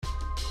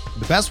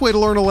The best way to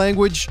learn a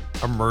language?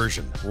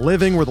 Immersion.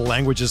 Living where the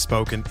language is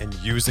spoken and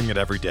using it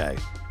every day.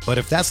 But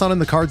if that's not in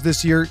the cards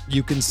this year,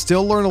 you can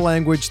still learn a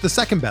language the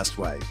second best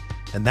way,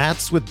 and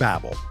that's with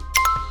Babbel.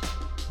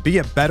 Be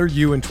a better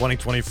you in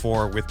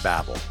 2024 with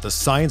Babbel, the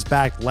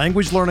science-backed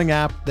language learning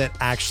app that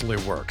actually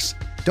works.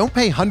 Don't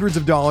pay hundreds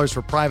of dollars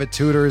for private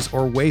tutors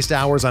or waste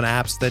hours on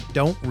apps that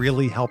don't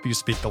really help you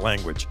speak the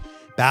language.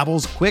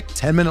 Babbel's quick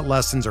 10-minute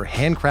lessons are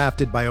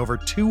handcrafted by over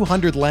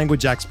 200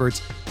 language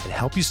experts and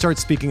help you start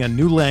speaking a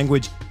new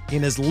language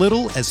in as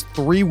little as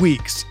 3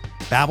 weeks.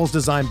 Babbel's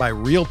designed by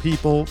real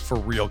people for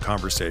real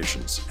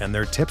conversations, and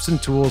their tips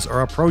and tools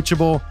are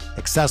approachable,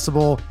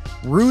 accessible,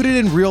 rooted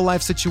in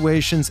real-life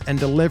situations, and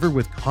delivered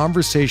with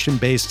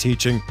conversation-based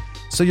teaching,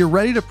 so you're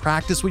ready to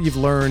practice what you've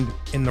learned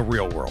in the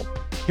real world.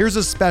 Here's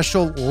a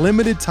special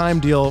limited-time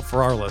deal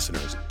for our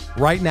listeners.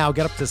 Right now,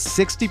 get up to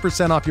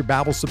 60% off your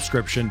Babbel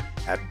subscription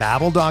at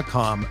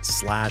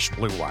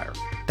babbel.com/Blue Wire.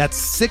 That's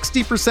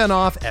 60%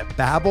 off at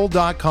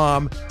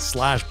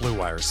babbel.com/Blue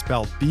Wire,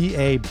 spelled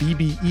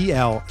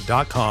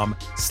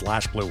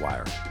BABBEL.com/Blue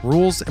Wire.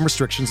 Rules and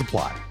restrictions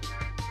apply.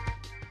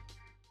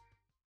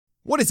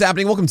 What is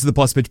happening? Welcome to the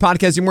Plus Pitch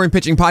Podcast, your morning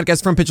pitching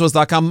podcast from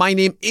pitchlist.com. My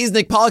name is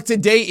Nick Pollack.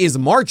 Today is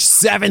March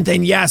 7th,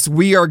 and yes,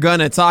 we are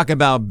going to talk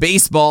about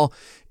baseball.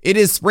 It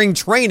is spring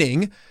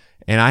training.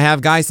 And I have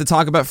guys to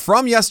talk about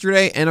from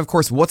yesterday and, of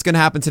course, what's going to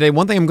happen today.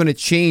 One thing I'm going to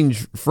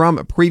change from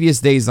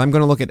previous days, I'm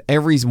going to look at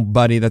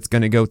everybody that's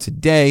going to go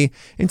today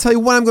and tell you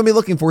what I'm going to be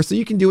looking for so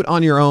you can do it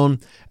on your own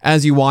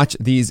as you watch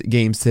these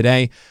games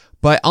today.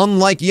 But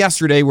unlike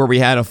yesterday where we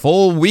had a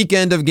full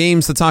weekend of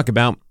games to talk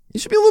about,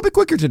 it should be a little bit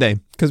quicker today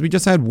because we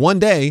just had one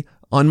day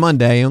on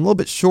Monday and a little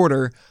bit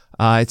shorter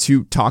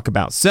to talk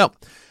about. So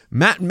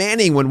Matt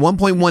Manning went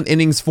 1.1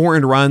 innings, 4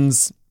 earned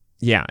runs.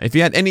 Yeah, if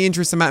you had any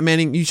interest in Matt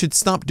Manning, you should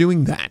stop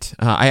doing that.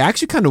 I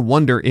actually kind of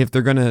wonder if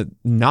they're going to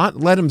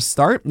not let him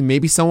start.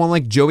 Maybe someone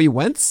like Joey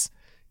Wentz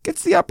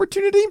gets the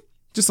opportunity.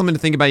 Just something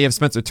to think about. You have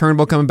Spencer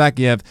Turnbull coming back.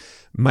 You have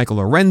Michael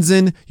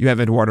Lorenzen. You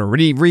have Eduardo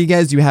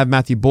Rodriguez. You have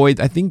Matthew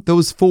Boyd. I think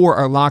those 4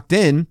 are locked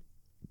in.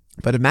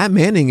 But if Matt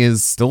Manning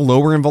is still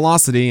lower in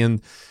velocity and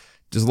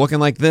just looking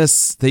like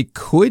this, they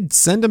could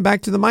send him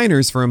back to the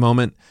minors for a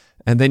moment.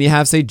 And then you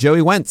have, say,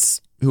 Joey Wentz,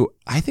 who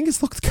I think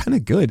has looked kind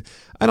of good.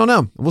 I don't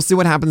know. We'll see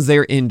what happens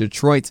there in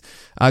Detroit.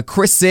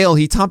 Chris Sale,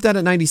 he topped out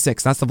at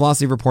 96. That's the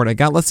velocity report I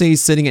got. Let's say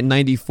he's sitting at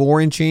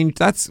 94 and change.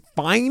 That's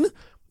fine.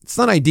 It's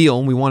not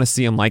ideal. We want to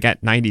see him like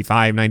at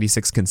 95,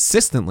 96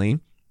 consistently.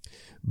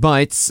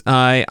 But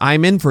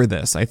I'm in for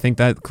this. I think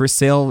that Chris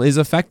Sale is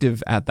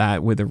effective at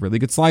that with a really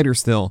good slider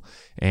still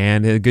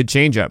and a good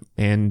changeup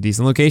and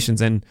decent locations.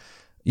 And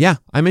yeah,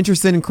 I'm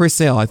interested in Chris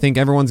Sale. I think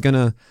everyone's going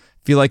to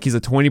feel like he's a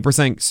 20%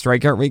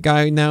 strikeout rate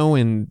guy now,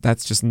 and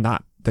that's just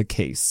not the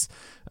case.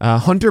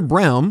 Hunter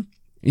Brown,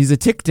 he's a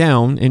tick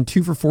down and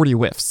 2 for 40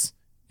 whiffs,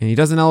 and he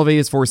doesn't elevate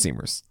his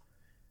four-seamers.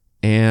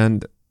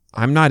 And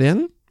I'm not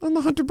in on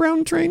the Hunter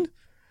Brown train.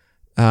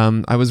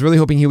 I was really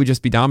hoping he would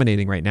just be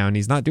dominating right now, and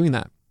he's not doing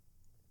that.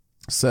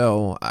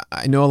 So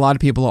I know a lot of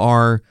people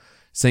are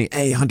saying,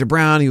 hey, Hunter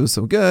Brown, he was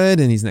so good,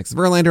 and he's next to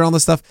Verlander and all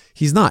this stuff.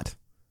 He's not.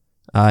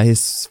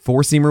 His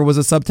four-seamer was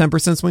a sub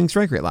 10% swing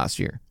strike rate last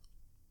year.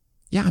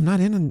 Yeah, I'm not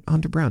in on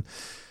Hunter Brown.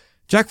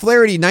 Jack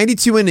Flaherty,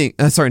 92 mile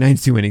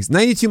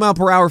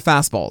per hour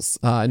fastballs.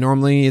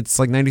 Normally it's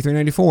like 93,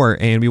 94,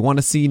 and we want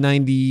to see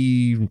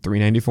 93,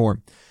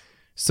 94.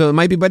 So it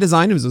might be by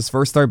design. It was his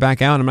first start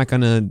back out. I'm not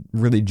going to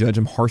really judge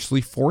him harshly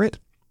for it,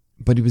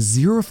 but he was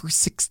 0 for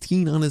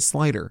 16 on his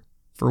slider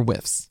for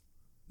whiffs.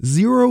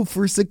 0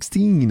 for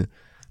 16.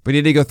 But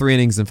he did go 3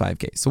 innings and 5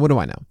 Ks. So what do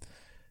I know?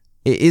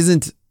 It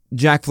isn't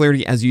Jack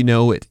Flaherty as you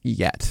know it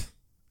yet.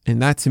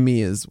 And that to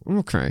me is,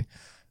 okay,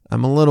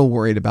 I'm a little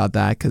worried about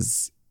that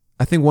because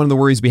I think one of the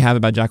worries we have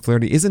about Jack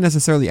Flaherty isn't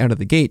necessarily out of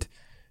the gate.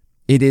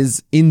 It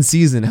is in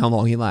season how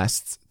long he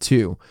lasts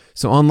too.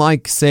 So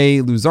unlike, say,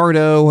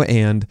 Luzardo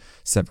and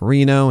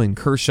Severino and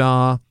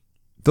Kershaw,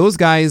 those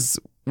guys,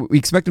 we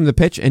expect them to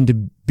pitch and to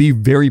be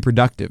very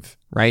productive,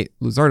 right?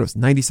 Luzardo's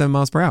 97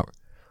 miles per hour.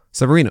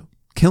 Severino,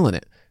 killing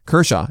it.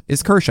 Kershaw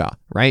is Kershaw,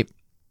 right?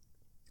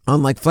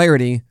 Unlike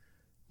Flaherty,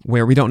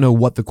 where we don't know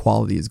what the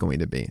quality is going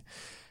to be.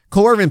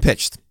 Cole Irvin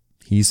pitched.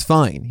 He's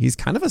fine. He's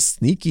kind of a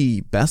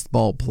sneaky best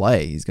ball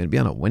play. He's going to be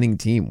on a winning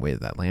team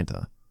with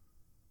Atlanta.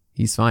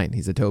 He's fine.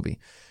 He's a Toby.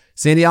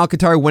 Sandy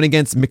Alcantara went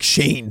against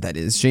McShane, that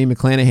is, Shane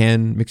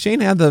McClanahan.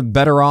 McShane had the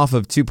better off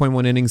of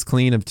 2.1 innings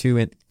clean of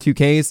 2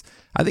 Ks.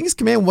 I think his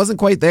command wasn't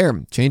quite there.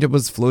 Changeup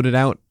was floated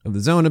out of the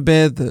zone a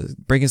bit. The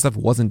breaking stuff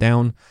wasn't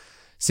down.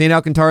 Sandy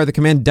Alcantara, the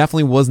command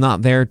definitely was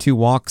not there. 2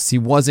 walks. He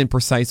wasn't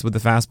precise with the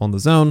fastball in the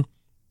zone.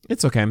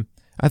 It's okay.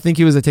 I think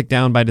he was a tick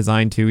down by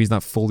design too. He's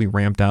not fully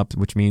ramped up,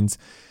 which means...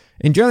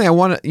 And generally, I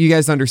want you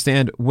guys to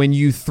understand when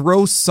you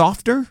throw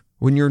softer,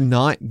 when you're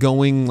not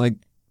going like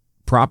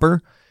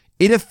proper,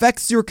 it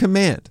affects your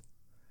command.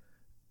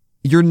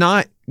 You're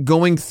not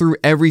going through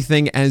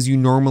everything as you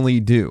normally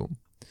do.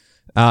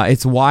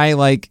 It's why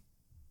like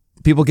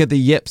people get the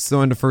yips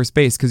thrown to first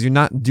base because you're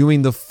not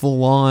doing the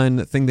full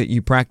on thing that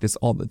you practice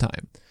all the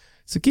time.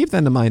 So keep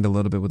that in mind a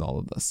little bit with all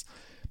of this.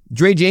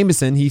 Dre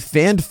Jameson, he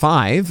fanned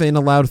 5 and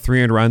allowed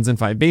 300 runs and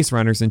 5 base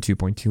runners in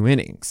 2.2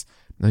 innings.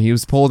 Now, he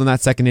was pulled in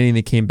that second inning.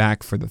 They came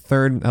back for the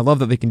third. I love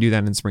that they can do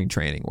that in spring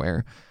training,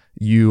 where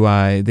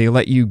they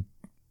let you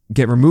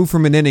get removed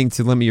from an inning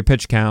to limit your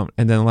pitch count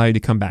and then allow you to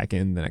come back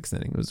in the next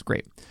inning. It was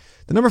great.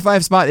 The number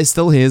 5 spot is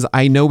still his.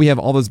 I know we have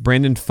all this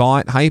Brandon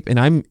Pfaadt hype, and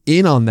I'm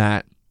in on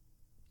that.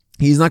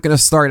 He's not going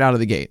to start out of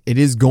the gate. It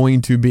is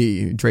going to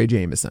be Dre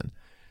Jameson.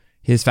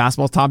 His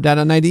fastball topped out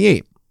at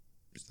 98.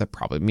 That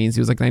probably means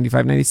he was like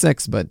 95,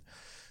 96, but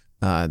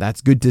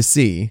that's good to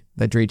see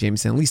that Dre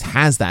Jameson at least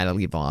has that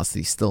elite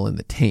velocity still in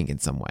the tank in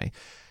some way.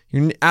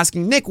 You're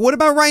asking, Nick, what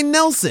about Ryan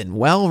Nelson?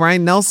 Well,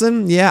 Ryan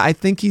Nelson, yeah, I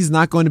think he's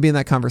not going to be in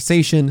that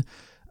conversation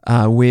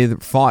with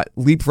Pfaadt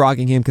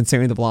leapfrogging him,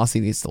 considering the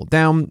velocity is still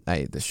down.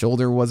 The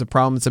shoulder was a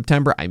problem in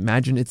September. I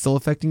imagine it's still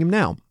affecting him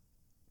now.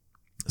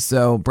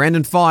 So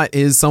Brandon Pfaadt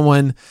is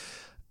someone,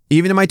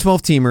 even in my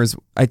 12 teamers,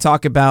 I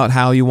talk about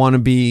how you want to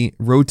be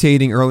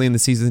rotating early in the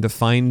season to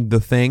find the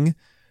thing.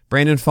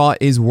 Brandon Pfaadt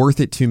is worth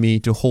it to me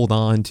to hold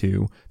on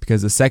to,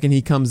 because the second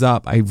he comes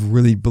up, I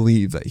really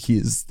believe that he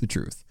is the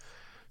truth.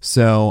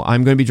 So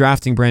I'm going to be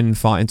drafting Brandon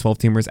Pfaadt in 12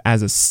 teamers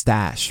as a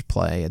stash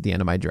play at the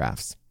end of my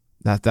drafts.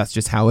 That's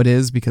just how it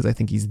is, because I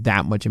think he's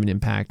that much of an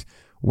impact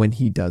when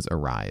he does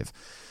arrive.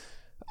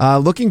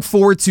 Looking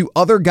forward to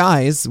other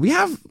guys. We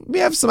have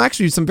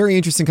some very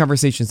interesting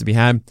conversations to be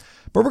had,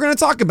 but we're going to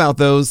talk about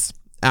those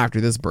after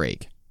this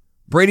break.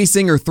 Brady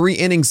Singer, 3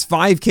 innings,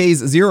 5 Ks,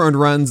 0 earned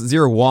runs,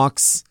 0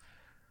 walks.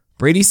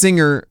 Brady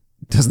Singer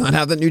does not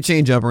have that new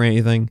changeup or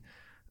anything.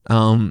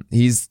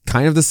 He's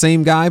kind of the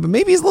same guy, but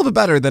maybe he's a little bit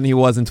better than he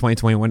was in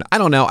 2021. I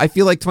don't know. I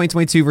feel like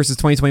 2022 versus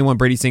 2021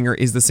 Brady Singer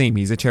is the same.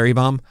 He's a cherry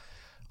bomb.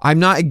 I'm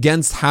not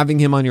against having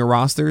him on your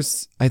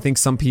rosters. I think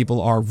some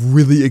people are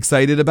really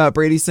excited about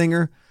Brady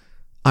Singer.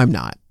 I'm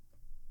not.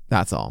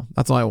 That's all.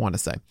 That's all I want to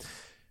say.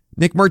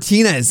 Nick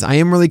Martinez. I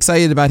am really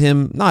excited about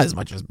him. Not as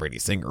much as Brady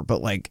Singer,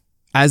 but like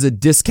as a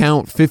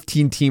discount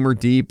 15-teamer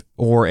deep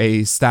or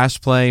a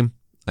stash play,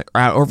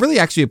 or really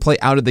actually a play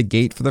out of the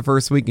gate for the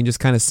first week and just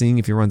kind of seeing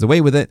if he runs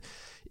away with it,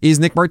 is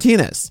Nick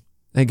Martinez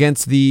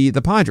against the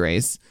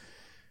Padres.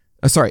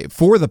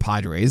 For the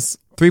Padres.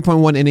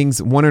 3.1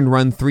 innings, 1 earned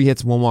run, 3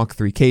 hits, 1 walk,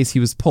 3 Ks. He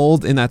was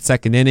pulled in that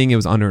second inning. It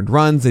was unearned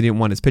runs. They didn't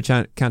want his pitch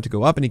count to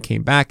go up, and he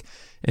came back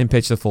and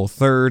pitched the full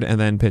third, and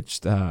then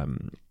pitched the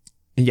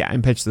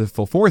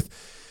full fourth.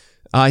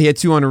 He had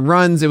 2 unearned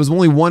runs. It was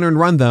only 1 earned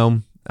run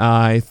though.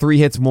 3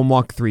 hits, 1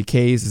 walk, 3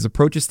 Ks. His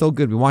approach is still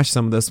good. We watched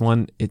some of this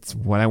one. It's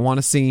what I want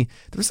to see.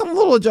 There's some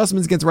little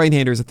adjustments against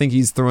right-handers. I think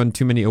he's throwing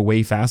too many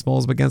away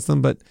fastballs against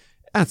them, but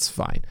that's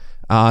fine.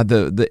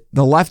 The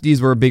lefties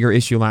were a bigger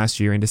issue last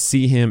year, and to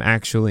see him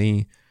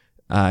actually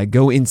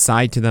go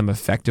inside to them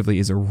effectively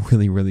is a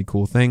really, really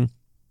cool thing.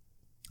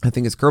 I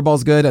think his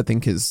curveball's good. I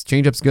think his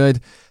changeup's good.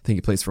 I think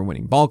he plays for a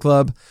winning ball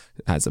club.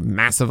 Has a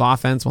massive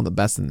offense, one of the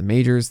best in the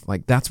majors.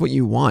 Like, that's what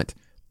you want.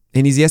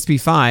 And he's the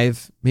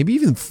SP5, maybe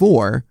even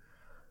 4,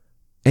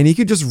 and he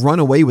could just run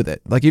away with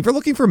it. Like, if you're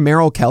looking for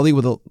Merrill Kelly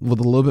with a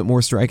little bit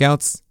more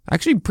strikeouts,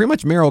 actually pretty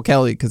much Merrill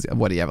Kelly, because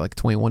what do you have, like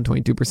 21,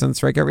 22%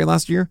 strikeout rate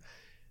last year?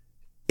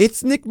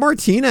 It's Nick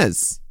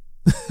Martinez.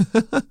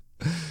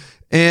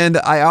 And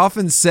I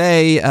often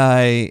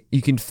say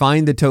you can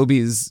find the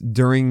Tobies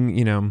during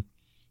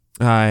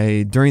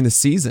the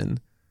season,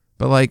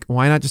 but like,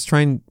 why not just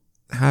try and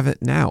have it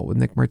now with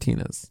Nick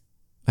Martinez?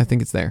 I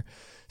think it's there.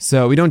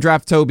 So we don't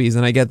draft Tobies,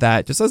 and I get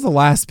that. Just as the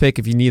last pick,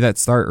 if you need that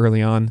start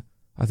early on,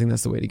 I think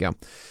that's the way to go.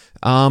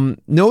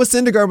 Noah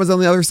Syndergaard was on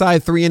the other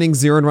side, 3 innings,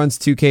 0 earned runs,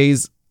 2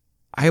 Ks.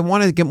 I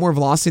want to get more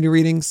velocity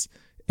readings,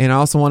 and I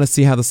also want to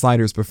see how the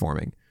slider is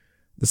performing.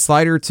 The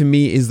slider, to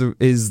me, is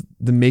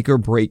the make or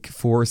break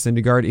for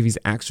Syndergaard. If he's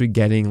actually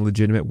getting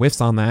legitimate whiffs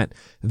on that,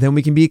 then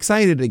we can be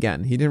excited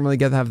again. He didn't really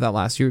get to have that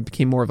last year. He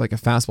became more of like a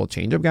fastball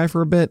changeup guy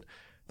for a bit.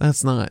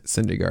 That's not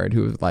Syndergaard,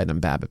 who lied on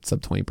BABIP,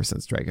 sub 20%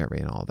 strikeout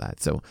rate and all of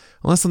that. So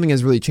unless something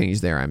has really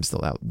changed there, I'm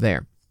still out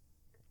there.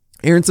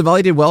 Aaron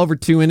Civale did well over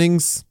 2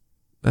 innings.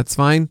 That's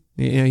fine.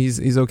 Yeah,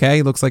 he's okay.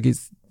 He looks like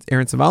he's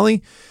Aaron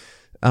Civale.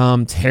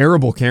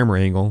 Terrible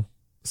camera angle,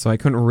 so I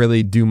couldn't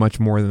really do much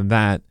more than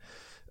that.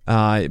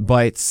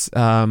 But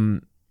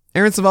Aaron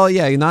Civale,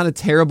 yeah, not a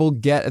terrible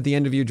get at the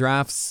end of your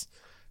drafts.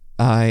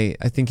 I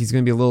think he's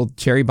going to be a little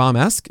cherry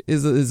bomb-esque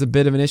is a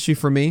bit of an issue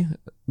for me,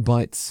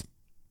 but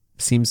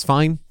seems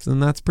fine,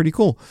 and that's pretty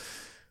cool.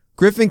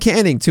 Griffin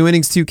Canning, 2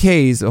 innings, 2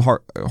 Ks, a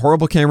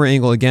horrible camera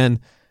angle again.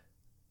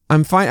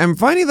 I'm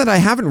finding that I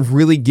haven't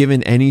really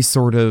given any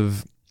sort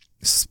of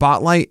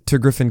spotlight to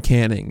Griffin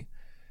Canning,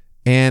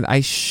 and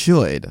I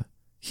should.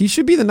 He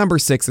should be the number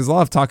 6. There's a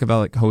lot of talk about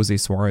like Jose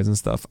Suarez and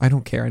stuff. I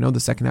don't care. I know the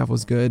second half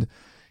was good.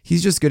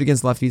 He's just good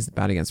against lefties,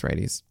 bad against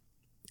righties.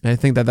 And I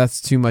think that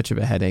that's too much of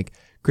a headache.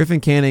 Griffin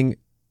Canning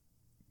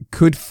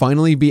could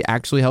finally be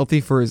actually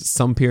healthy for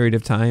some period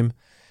of time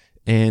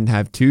and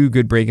have 2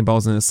 good breaking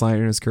balls in his slider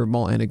and his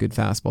curveball and a good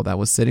fastball that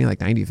was sitting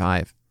like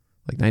 95,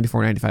 like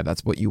 94, 95.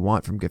 That's what you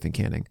want from Griffin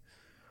Canning.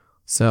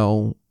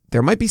 So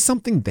there might be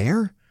something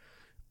there.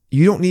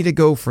 You don't need to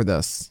go for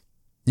this.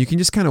 You can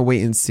just kind of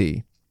wait and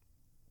see.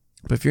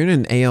 But if you're in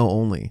an AL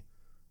only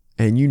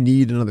and you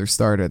need another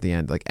starter at the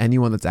end, like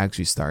anyone that's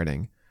actually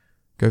starting,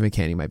 Gary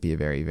McCanny might be a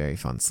very, very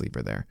fun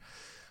sleeper there.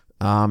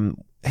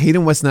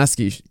 Hayden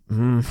Wesneski.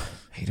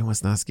 Hayden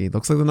Wesneski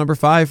looks like the number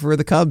 5 for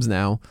the Cubs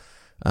now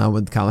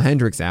with Kyle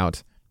Hendricks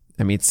out.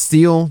 I mean,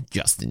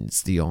 Justin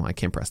Steele. I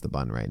can't press the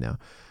button right now.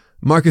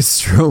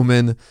 Marcus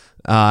Stroman,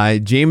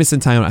 Jameson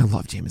Taillon. I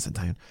love Jameson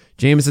Taillon.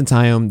 Jameson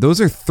Taillon. Those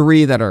are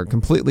 3 that are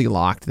completely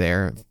locked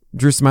there.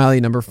 Drew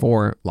Smyly, number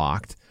 4,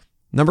 locked.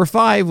 Number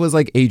 5 was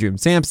like Adrian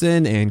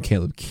Sampson and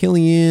Caleb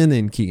Killian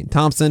and Keegan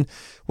Thompson.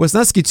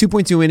 Wesneski,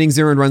 2.2 innings,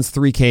 0 runs,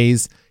 3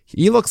 Ks.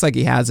 He looks like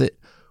he has it.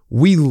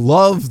 We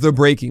love the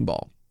breaking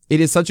ball. It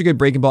is such a good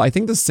breaking ball. I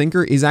think the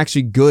sinker is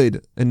actually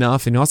good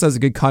enough, and he also has a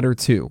good cutter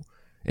too.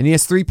 And he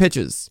has 3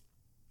 pitches.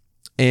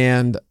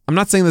 And I'm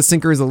not saying the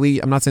sinker is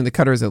elite. I'm not saying the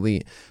cutter is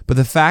elite. But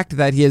the fact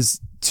that he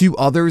has 2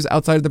 others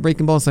outside of the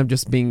breaking ball instead of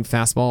just being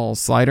fastball,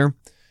 slider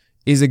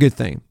is a good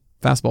thing.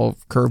 Fastball,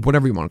 curve,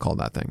 whatever you want to call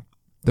that thing.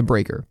 The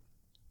breaker.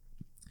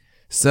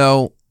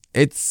 So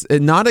it's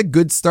not a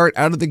good start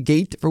out of the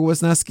gate for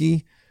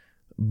Wesneski,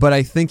 but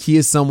I think he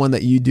is someone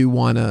that you do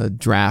want to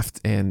draft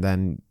and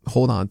then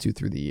hold on to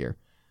through the year.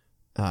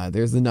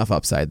 There's enough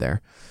upside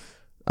there.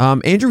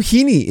 Andrew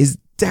Heaney is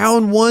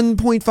down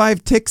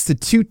 1.5 ticks to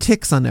 2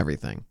 ticks on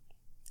everything.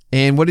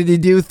 And what did he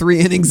do? 3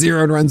 innings,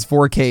 0 runs,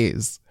 4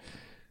 Ks.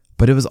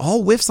 But it was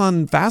all whiffs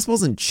on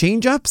fastballs and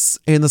changeups,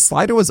 and the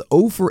slider was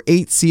 0 for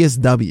 8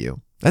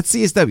 CSW. That's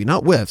CSW,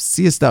 not whiffs,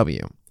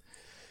 CSW.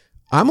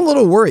 I'm a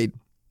little worried.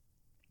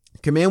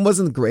 Command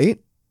wasn't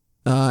great.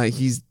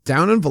 He's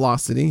down in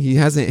velocity. He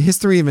has a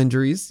history of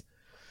injuries.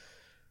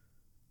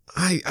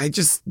 I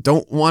just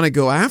don't want to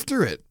go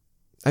after it.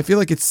 I feel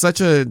like it's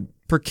such a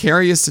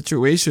precarious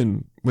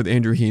situation with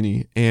Andrew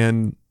Heaney,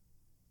 and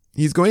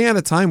he's going at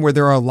a time where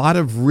there are a lot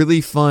of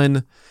really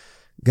fun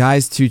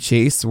guys to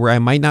chase where I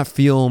might not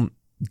feel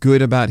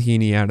good about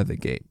Heaney out of the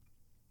gate.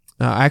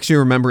 I actually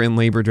remember in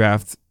Labor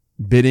Draft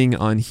bidding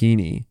on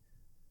Heaney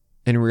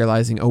and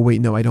realizing, oh wait,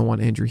 no, I don't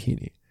want Andrew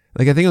Heaney.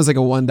 Like, I think it was like a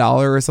 $1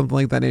 or something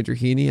like that, Andrew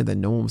Heaney, and then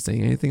no one was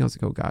saying anything. I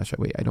was like, oh gosh,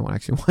 wait, I don't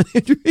actually want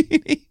Andrew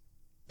Heaney.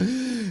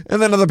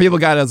 And then other people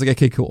got it. I was like,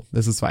 okay, cool,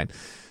 this is fine.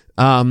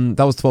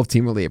 That was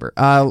 12-team reliever.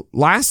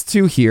 Last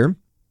 2 here,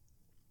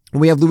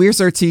 we have Luis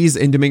Ortiz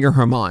and Domingo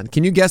Germán.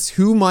 Can you guess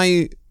who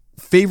my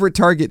favorite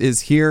target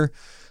is here?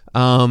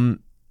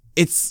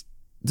 It's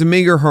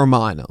Domingo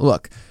Germán.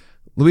 Look,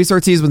 Luis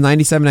Ortiz was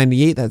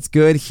 97-98. That's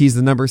good. He's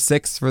the number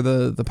 6 for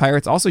the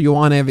Pirates. Also,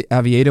 Yohan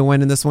Aviedo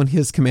went in this one.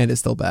 His command is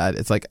still bad.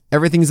 It's like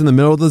everything's in the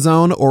middle of the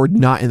zone or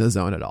not in the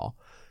zone at all.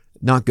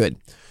 Not good.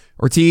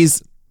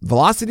 Ortiz,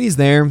 velocity is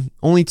there.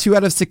 Only 2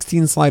 out of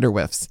 16 slider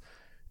whiffs.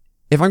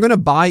 If I'm going to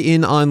buy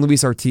in on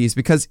Luis Ortiz,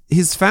 because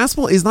his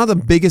fastball is not the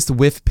biggest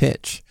whiff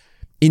pitch,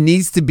 it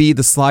needs to be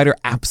the slider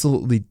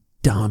absolutely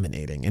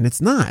dominating. And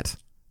it's not.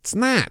 It's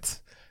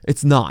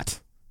not,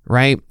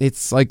 right?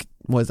 It's like,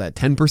 what is that,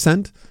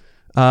 10%?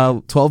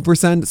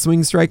 12%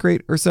 swing strike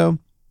rate or so.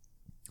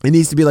 It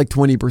needs to be like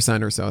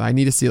 20% or so. I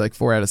need to see like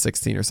 4 out of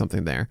 16 or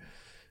something there.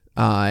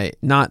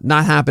 Not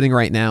happening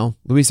right now.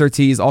 Luis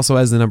Ortiz also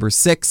has the number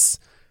 6.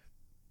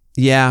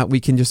 Yeah, we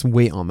can just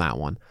wait on that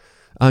one.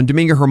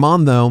 Domingo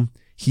Germán, though,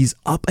 he's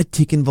up a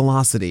tick in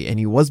velocity, and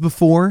he was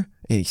before,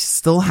 and he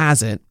still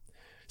has it.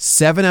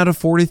 7 out of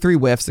 43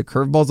 whiffs. The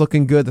curveball's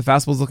looking good. The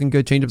fastball's looking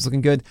good. Changeup's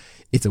looking good.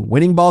 It's a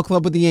winning ball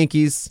club with the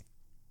Yankees.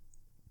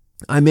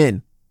 I'm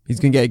in. He's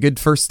going to get a good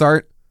first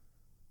start.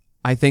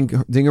 I think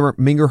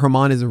Domingo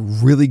Germán is a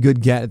really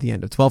good get at the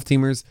end of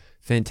 12-teamers.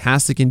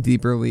 Fantastic in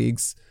deeper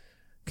leagues.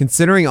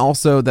 Considering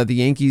also that the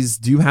Yankees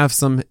do have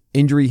some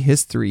injury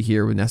history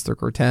here with Nestor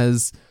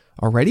Cortez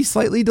already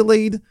slightly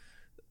delayed,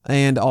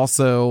 and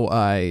also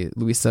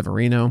Luis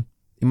Severino.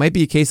 It might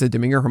be a case that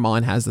Domingo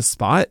Germán has the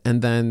spot,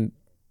 and then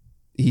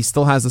he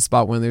still has the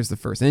spot when there's the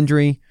first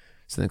injury.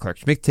 So then Clark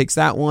Schmidt takes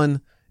that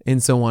one,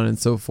 and so on and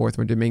so forth,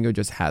 where Domingo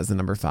just has the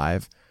number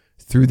 5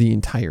 through the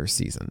entire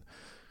season.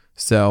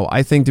 So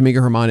I think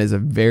Domingo Germán is a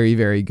very,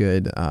 very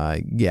good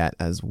get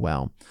as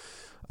well.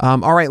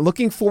 All right,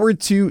 looking forward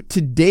to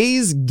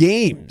today's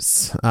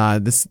games.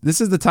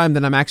 This is the time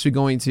that I'm actually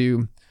going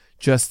to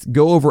just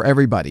go over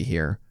everybody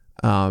here.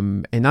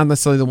 And not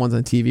necessarily the ones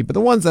on TV, but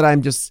the ones that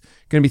I'm just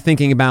going to be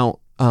thinking about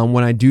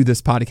when I do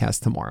this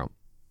podcast tomorrow.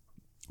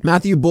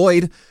 Matthew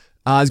Boyd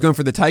is going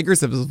for the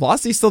Tigers. If his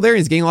velocity's still there and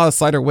he's getting a lot of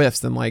slider whiffs,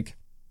 then like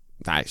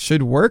that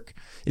should work.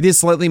 It is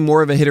slightly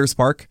more of a hitter's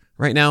park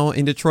right now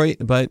in Detroit,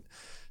 but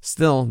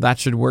still that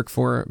should work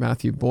for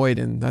Matthew Boyd.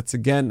 And that's,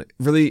 again,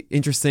 really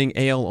interesting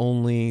AL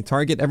only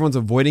target. Everyone's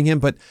avoiding him,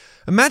 but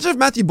imagine if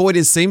Matthew Boyd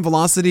is same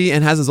velocity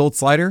and has his old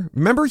slider.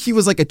 Remember, he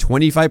was like a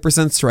 25%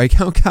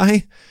 strikeout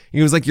guy.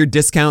 He was like your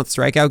discount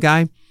strikeout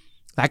guy.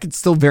 That could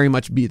still very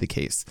much be the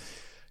case.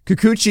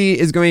 Kikuchi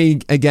is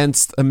going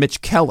against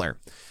Mitch Keller.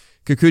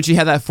 Kikuchi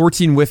had that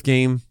 14 whiff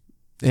game,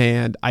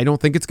 and I don't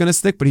think it's going to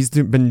stick, but he's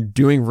been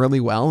doing really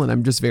well, and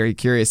I'm just very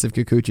curious if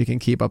Kikuchi can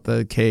keep up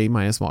the K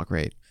minus walk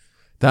rate.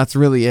 That's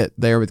really it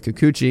there with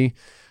Kikuchi.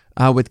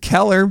 With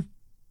Keller,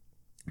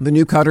 the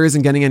new cutter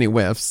isn't getting any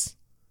whiffs.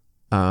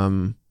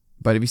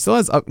 But if he still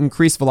has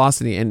increased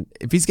velocity, and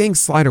if he's getting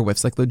slider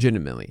whiffs, like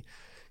legitimately,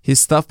 his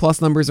stuff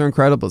plus numbers are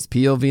incredible. His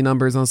PLV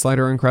numbers on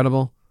slider are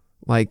incredible.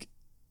 Like,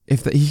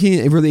 if he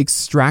can really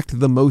extract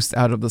the most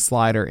out of the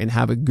slider and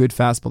have a good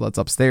fastball that's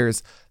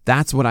upstairs,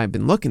 that's what I've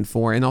been looking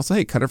for. And also,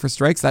 hey, cutter for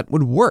strikes, that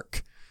would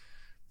work.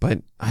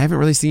 But I haven't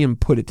really seen him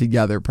put it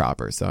together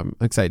proper, so I'm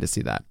excited to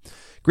see that.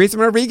 Grayson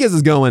Rodriguez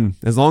is going.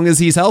 As long as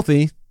he's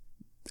healthy,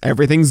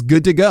 everything's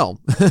good to go.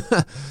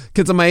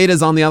 Kenta Maeda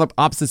is on the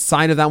opposite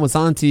side of that. What's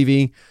on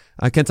TV.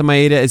 Kenta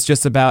Maeda is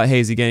just about,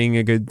 hey, is he getting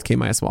a good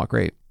K-minus walk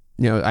rate?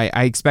 You know,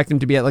 I expect him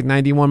to be at like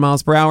 91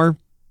 miles per hour.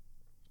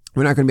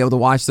 We're not going to be able to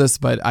watch this,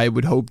 but I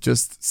would hope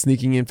just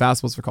sneaking in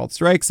fastballs for called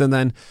strikes and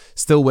then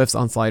still whiffs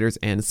on sliders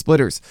and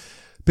splitters.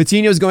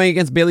 Patino is going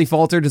against Bailey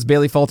Falter. Does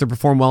Bailey Falter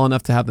perform well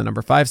enough to have the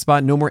number 5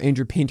 spot? No more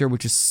Andrew Painter,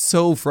 which is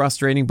so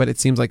frustrating, but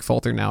it seems like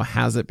Falter now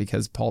has it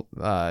because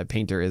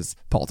Painter is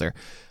Palter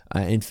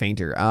and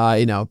Fainter.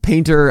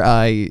 Painter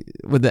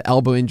with the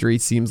elbow injury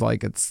seems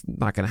like it's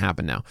not going to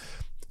happen now.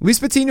 Luis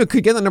Patino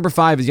could get the number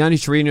 5 as Yanni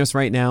Chirinos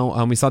right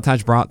now. We saw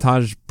Taj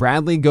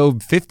Bradley go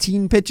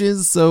 15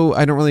 pitches, so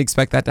I don't really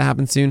expect that to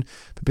happen soon.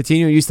 But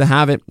Patino used to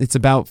have it. It's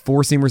about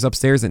 4-seamers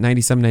upstairs at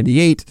 97,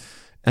 98,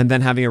 and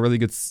then having a really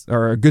good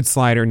a good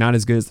slider, not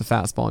as good as the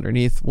fastball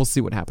underneath. We'll see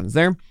what happens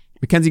there.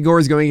 Mackenzie Gore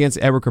is going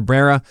against Edward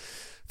Cabrera.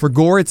 For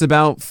Gore, it's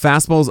about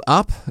fastballs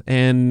up,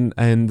 and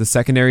the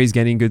secondary is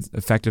getting good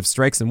effective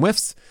strikes and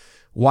whiffs.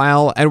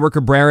 While Edward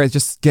Cabrera,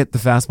 just get the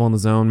fastball in the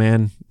zone,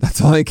 man. That's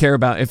all I care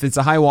about. If it's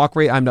a high walk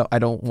rate, I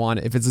don't want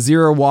it. If it's a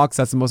 0 walks,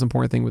 that's the most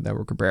important thing with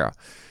Edward Cabrera.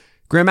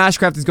 Graham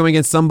Ashcraft is going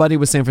against somebody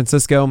with San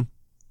Francisco.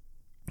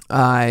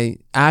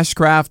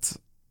 Ashcraft,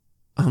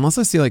 unless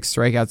I see like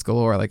strikeouts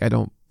galore, like I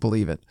don't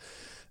believe it.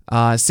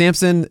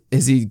 Sampson,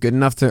 is he good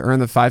enough to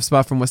earn the 5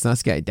 spot from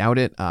Wisniewski? I doubt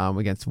it.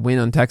 Against Wynn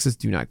on Texas,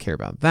 do not care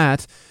about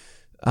that.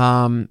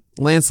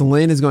 Lance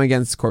Lynn is going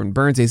against Corbin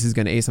Burns. Ace is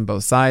going to ace on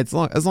both sides.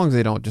 As long as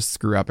they don't just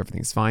screw up,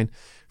 everything's fine.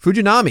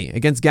 Fujinami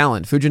against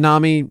Gallen.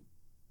 Fujinami,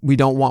 we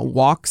don't want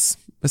walks,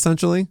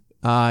 essentially.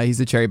 He's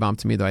a cherry bomb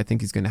to me, though. I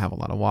think he's going to have a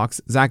lot of walks.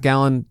 Zach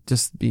Gallen,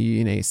 just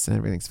be an ace and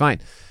everything's fine.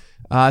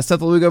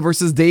 Seth Lugo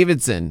versus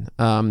Davidson.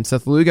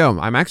 Seth Lugo,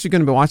 I'm actually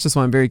going to watch this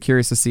one. I'm very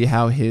curious to see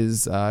how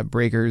his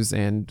breakers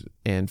and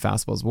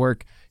fastballs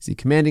work. Is he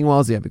commanding well?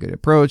 Does he have a good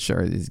approach?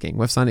 Or is he getting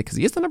whiffs on it? Because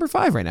he is the number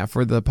 5 right now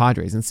for the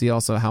Padres. And see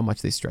also how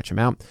much they stretch him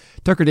out.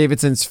 Tucker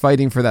Davidson's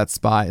fighting for that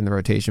spot in the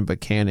rotation,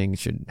 but Canning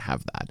should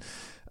have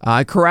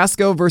that.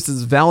 Carrasco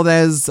versus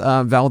Valdez.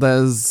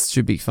 Valdez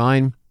should be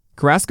fine.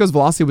 Carrasco's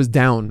velocity was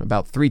down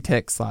about 3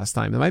 ticks last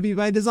time. That might be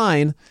by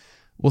design.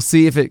 We'll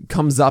see if it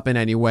comes up in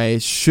any way.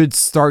 It should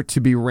start to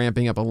be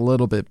ramping up a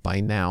little bit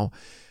by now.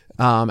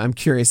 I'm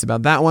curious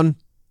about that one.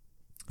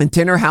 And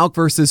Tanner Houck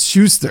versus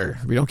Schuster.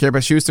 We don't care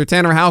about Schuster.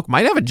 Tanner Houck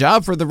might have a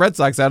job for the Red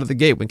Sox out of the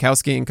gate.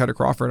 Winkowski and Cutter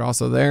Crawford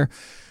also there.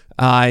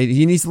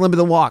 He needs to limit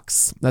the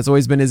walks. That's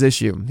always been his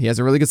issue. He has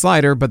a really good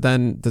slider, but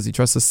then does he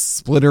trust a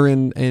splitter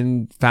and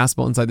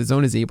fastball inside the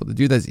zone? Is he able to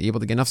do that? Is he able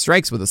to get enough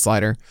strikes with a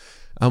slider?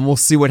 We'll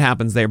see what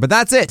happens there. But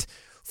that's it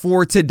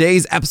for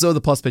today's episode of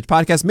the Plus Pitch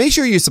Podcast. Make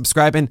sure you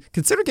subscribe and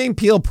consider getting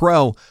PL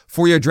Pro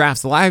for your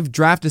drafts. The live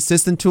draft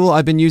assistant tool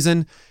I've been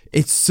using,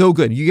 it's so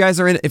good. You guys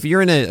are in, if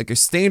you're in a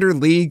standard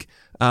league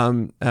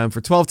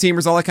for 12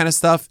 teamers, all that kind of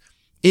stuff,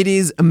 it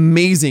is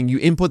amazing. You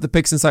input the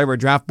picks inside of our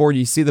draft board.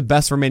 You see the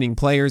best remaining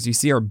players. You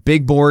see our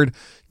big board,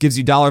 gives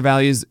you dollar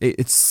values.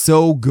 It's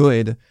so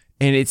good,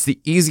 and it's the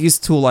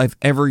easiest tool I've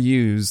ever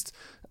used.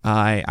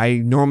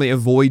 I normally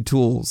avoid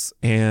tools,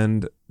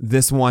 and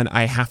this one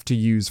I have to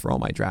use for all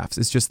my drafts.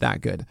 It's just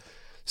that good.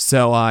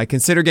 So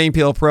consider getting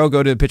PL Pro.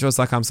 Go to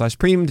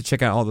pitchers.com/premium to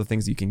check out all the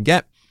things you can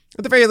get.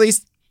 At the very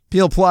least,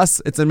 PL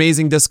Plus, it's an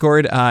amazing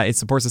Discord. It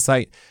supports the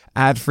site,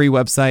 ad-free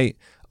website,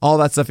 all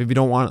that stuff. If you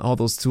don't want all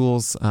those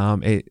tools,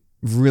 it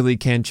really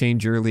can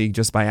change your league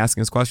just by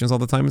asking us questions all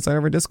the time inside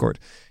of our Discord.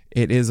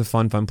 It is a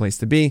fun place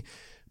to be.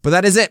 But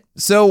that is it.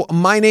 So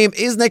my name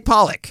is Nick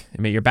Pollack,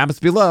 and may your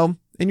BABIPs be low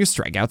and your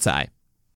strikeouts high.